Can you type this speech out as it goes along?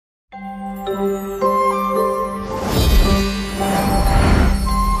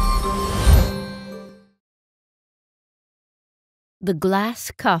The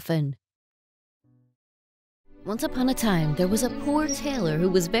Glass Coffin. Once upon a time, there was a poor tailor who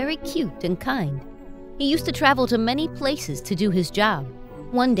was very cute and kind. He used to travel to many places to do his job.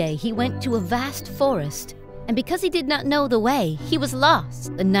 One day, he went to a vast forest, and because he did not know the way, he was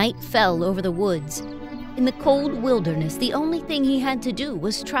lost. The night fell over the woods. In the cold wilderness, the only thing he had to do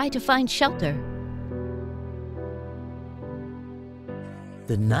was try to find shelter.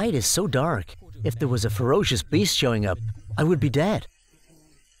 The night is so dark. If there was a ferocious beast showing up, I would be dead.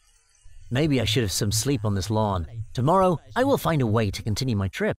 Maybe I should have some sleep on this lawn. Tomorrow, I will find a way to continue my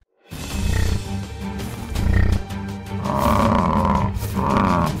trip.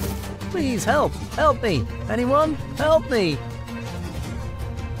 Please help! Help me! Anyone? Help me!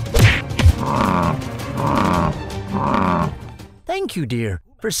 Thank you, dear,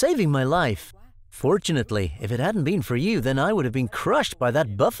 for saving my life. Fortunately, if it hadn't been for you, then I would have been crushed by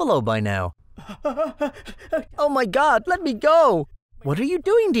that buffalo by now. Oh my God, let me go! What are you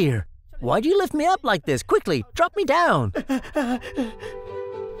doing, dear? Why do you lift me up like this? Quickly, drop me down!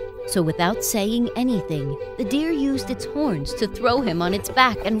 So without saying anything, the deer used its horns to throw him on its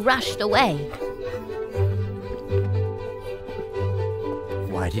back and rushed away.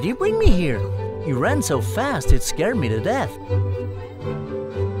 Why did you bring me here? You ran so fast it scared me to death.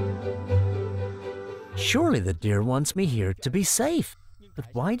 Surely the deer wants me here to be safe. But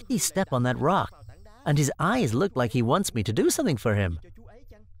why did he step on that rock? And his eyes look like he wants me to do something for him.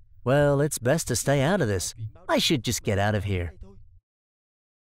 Well, it's best to stay out of this. I should just get out of here.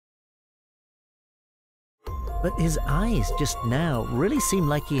 But his eyes just now really seemed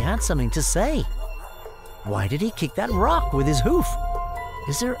like he had something to say. Why did he kick that rock with his hoof?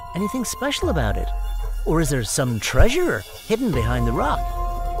 Is there anything special about it? Or is there some treasure hidden behind the rock?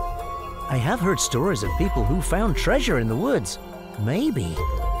 I have heard stories of people who found treasure in the woods. Maybe.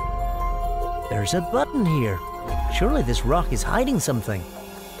 There's a button here. Surely this rock is hiding something.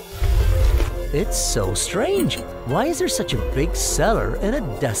 It's so strange. Why is there such a big cellar in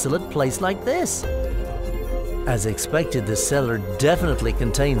a desolate place like this? As expected, the cellar definitely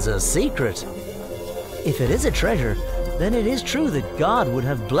contains a secret. If it is a treasure, then it is true that God would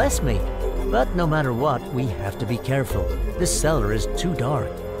have blessed me. But no matter what, we have to be careful. This cellar is too dark.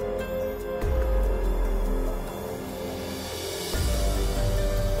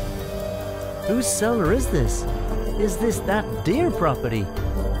 Whose cellar is this? Is this that deer property?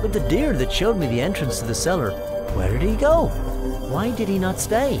 But the deer that showed me the entrance to the cellar, where did he go? Why did he not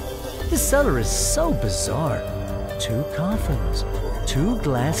stay? This cellar is so bizarre. 2 coffins. 2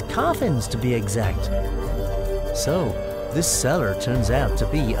 glass coffins, to be exact. So, this cellar turns out to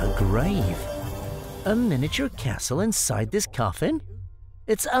be a grave. A miniature castle inside this coffin?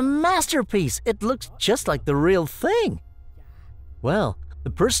 It's a masterpiece! It looks just like the real thing! Well, the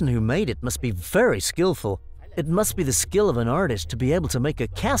person who made it must be very skillful. It must be the skill of an artist to be able to make a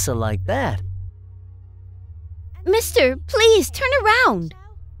castle like that. Mister, please turn around!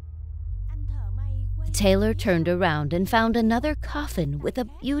 The tailor turned around and found another coffin with a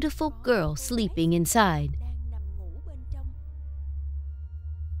beautiful girl sleeping inside.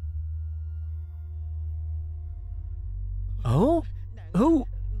 Oh? Who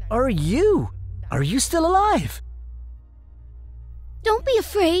are you? Are you still alive? Don't be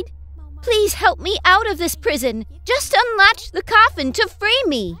afraid. Please help me out of this prison. Just unlatch the coffin to free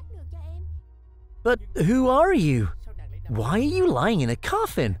me. But who are you? Why are you lying in a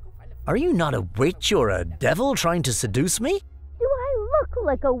coffin? Are you not a witch or a devil trying to seduce me? Do I look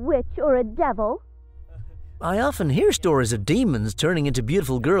like a witch or a devil? I often hear stories of demons turning into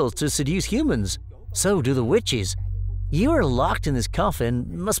beautiful girls to seduce humans. So do the witches. You are locked in this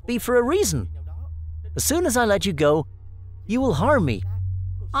coffin must be for a reason. As soon as I let you go, you will harm me.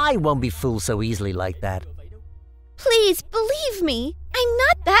 I won't be fooled so easily like that. Please believe me. I'm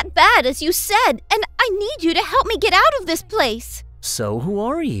not that bad as you said, and I need you to help me get out of this place. So who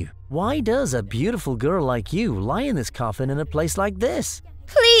are you? Why does a beautiful girl like you lie in this coffin in a place like this?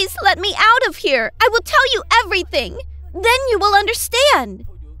 Please let me out of here. I will tell you everything. Then you will understand.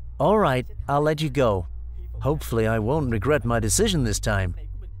 All right, I'll let you go. Hopefully I won't regret my decision this time.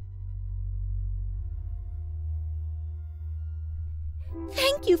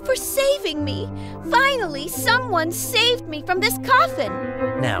 Thank you for saving me. Finally, someone saved me from this coffin.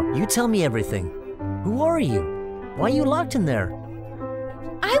 Now, you tell me everything. Who are you? Why are you locked in there?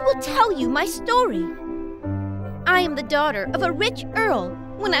 I will tell you my story. I am the daughter of a rich earl.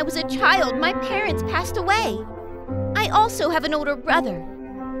 When I was a child, my parents passed away. I also have an older brother.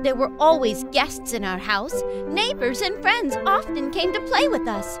 There were always guests in our house. Neighbors and friends often came to play with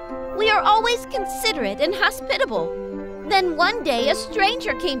us. We are always considerate and hospitable. Then one day a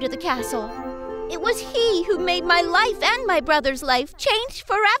stranger came to the castle. It was he who made my life and my brother's life change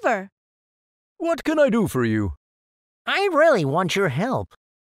forever. What can I do for you? I really want your help.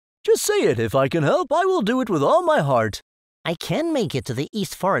 Just say it. If I can help, I will do it with all my heart. I can make it to the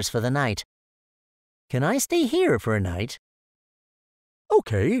East Forest for the night. Can I stay here for a night?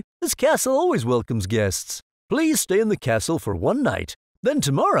 Okay, this castle always welcomes guests. Please stay in the castle for one night. Then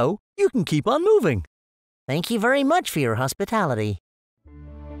tomorrow, you can keep on moving. Thank you very much for your hospitality.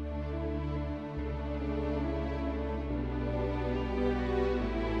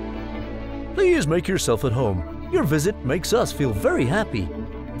 Please make yourself at home. Your visit makes us feel very happy.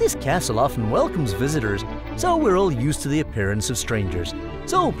 This castle often welcomes visitors, so we're all used to the appearance of strangers.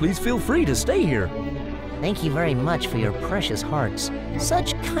 So please feel free to stay here. Thank you very much for your precious hearts.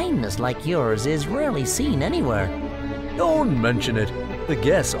 Such kindness like yours is rarely seen anywhere. Don't mention it. The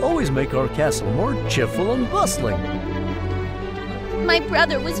guests always make our castle more cheerful and bustling. My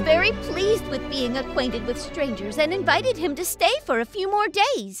brother was very pleased with being acquainted with strangers and invited him to stay for a few more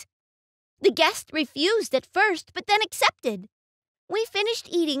days. The guest refused at first, but then accepted. We finished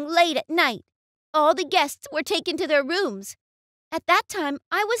eating late at night. All the guests were taken to their rooms. At that time,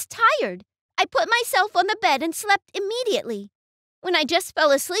 I was tired. I put myself on the bed and slept immediately. When I just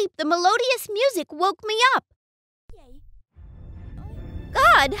fell asleep, the melodious music woke me up.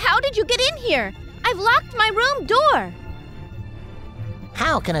 God, how did you get in here? I've locked my room door.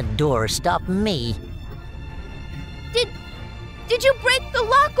 How can a door stop me? Did you break the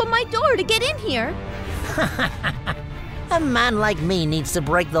lock on my door to get in here? A man like me needs to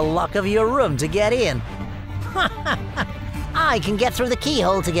break the lock of your room to get in. I can get through the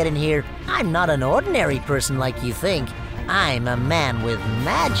keyhole to get in here. I'm not an ordinary person like you think. I'm a man with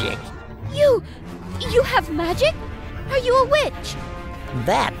magic. You have magic? Are you a witch?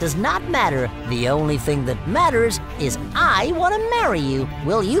 That does not matter. The only thing that matters is I want to marry you.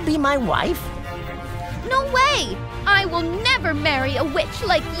 Will you be my wife? No way! I will never marry a witch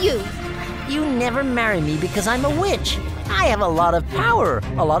like you. You never marry me because I'm a witch. I have a lot of power,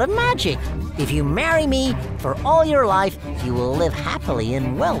 a lot of magic. If you marry me, for all your life, you will live happily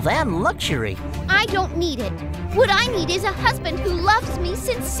in wealth and luxury. I don't need it. What I need is a husband who loves me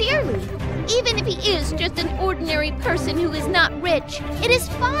sincerely. Even if he is just an ordinary person who is not rich, it is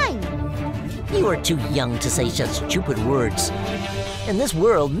fine. You are too young to say such stupid words. In this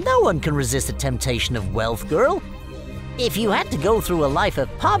world, no one can resist the temptation of wealth, girl. If you had to go through a life of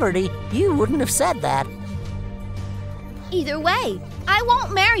poverty, you wouldn't have said that. Either way, I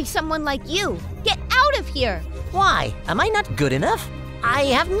won't marry someone like you. Get out of here. Why? Am I not good enough? I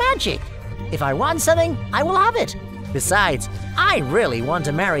have magic. If I want something, I will have it. Besides, I really want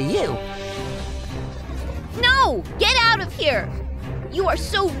to marry you. No! Get out of here! You are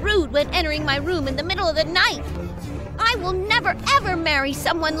so rude when entering my room in the middle of the night. I will never ever marry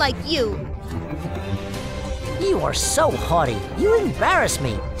someone like you. You are so haughty. You embarrass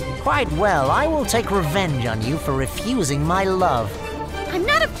me. Quite well, I will take revenge on you for refusing my love. I'm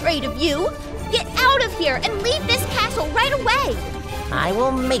not afraid of you. Get out of here and leave this castle right away. I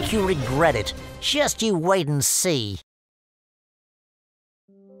will make you regret it. Just you wait and see.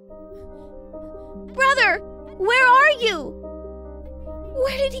 Brother, where are you?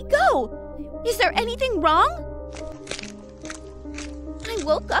 Where did he go? Is there anything wrong? I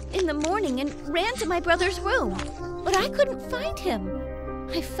woke up in the morning and ran to my brother's room, but I couldn't find him.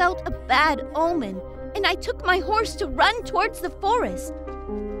 I felt a bad omen, and I took my horse to run towards the forest.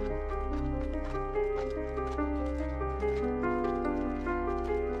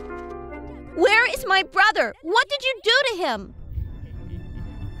 Where is my brother? What did you do to him?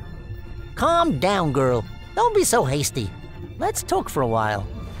 Calm down, girl. Don't be so hasty. Let's talk for a while.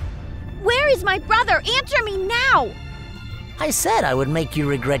 Where is my brother? Answer me now! I said I would make you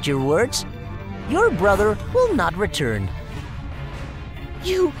regret your words. Your brother will not return.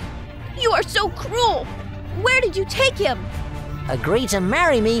 You are so cruel! Where did you take him? Agree to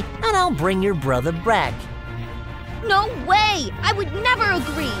marry me, and I'll bring your brother back. No way! I would never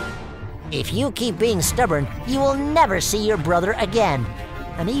agree! If you keep being stubborn, you will never see your brother again.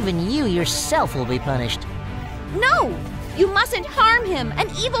 And even you yourself will be punished. No! You mustn't harm him! An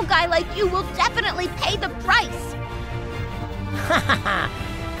evil guy like you will definitely pay the price! Ha ha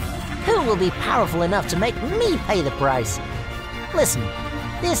ha! Who will be powerful enough to make me pay the price? Listen,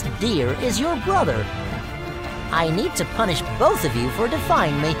 this deer is your brother. I need to punish both of you for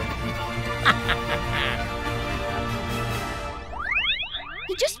defying me.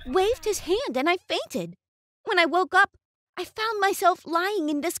 He just waved his hand and I fainted. When I woke up, I found myself lying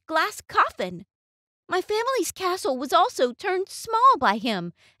in this glass coffin. My family's castle was also turned small by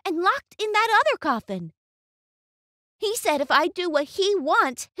him and locked in that other coffin. He said if I do what he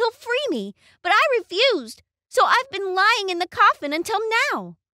wants, he'll free me, but I refused, so I've been lying in the coffin until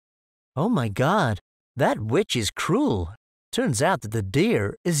now. Oh my God, that witch is cruel. Turns out that the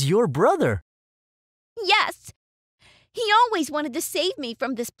deer is your brother. Yes. He always wanted to save me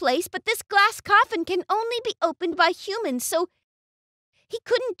from this place, but this glass coffin can only be opened by humans, so he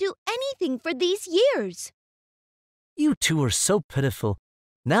couldn't do anything for these years. You two are so pitiful.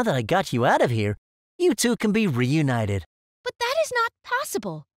 Now that I got you out of here, you two can be reunited. But that is not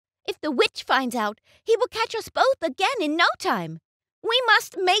possible. If the witch finds out, he will catch us both again in no time. We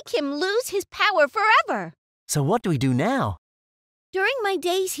must make him lose his power forever. So what do we do now? During my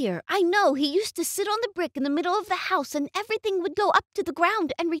days here, I know he used to sit on the brick in the middle of the house and everything would go up to the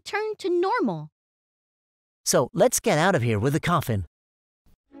ground and return to normal. So let's get out of here with the coffin.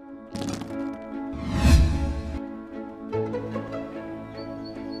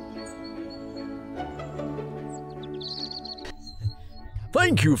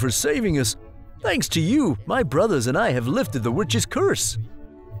 Thank you for saving us. Thanks to you, my brothers and I have lifted the witch's curse.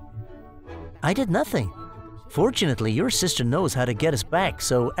 I did nothing. Fortunately, your sister knows how to get us back,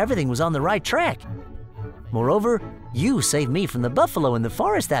 so everything was on the right track. Moreover, you saved me from the buffalo in the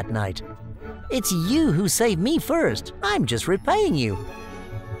forest that night. It's you who saved me first. I'm just repaying you.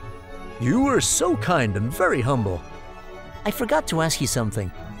 You were so kind and very humble. I forgot to ask you something.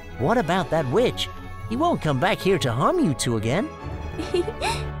 What about that witch? He won't come back here to harm you two again.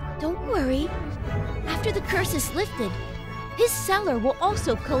 Don't worry. After the curse is lifted, his cellar will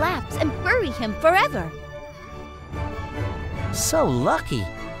also collapse and bury him forever. So lucky.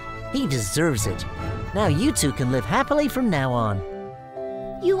 He deserves it. Now you two can live happily from now on.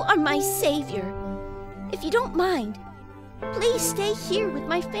 You are my savior. If you don't mind, please stay here with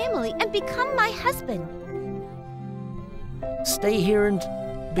my family and become my husband. Stay here and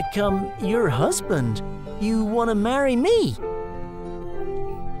become your husband? You want to marry me?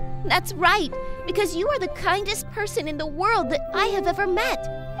 That's right, because you are the kindest person in the world that I have ever met.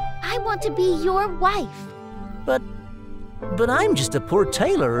 I want to be your wife. But I'm just a poor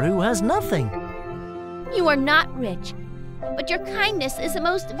tailor who has nothing. You are not rich, but your kindness is the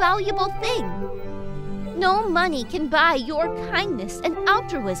most valuable thing. No money can buy your kindness and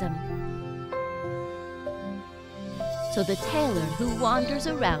altruism. So the tailor who wanders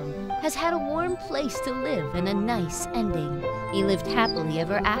around has had a warm place to live and a nice ending. He lived happily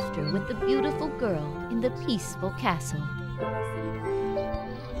ever after with the beautiful girl in the peaceful castle.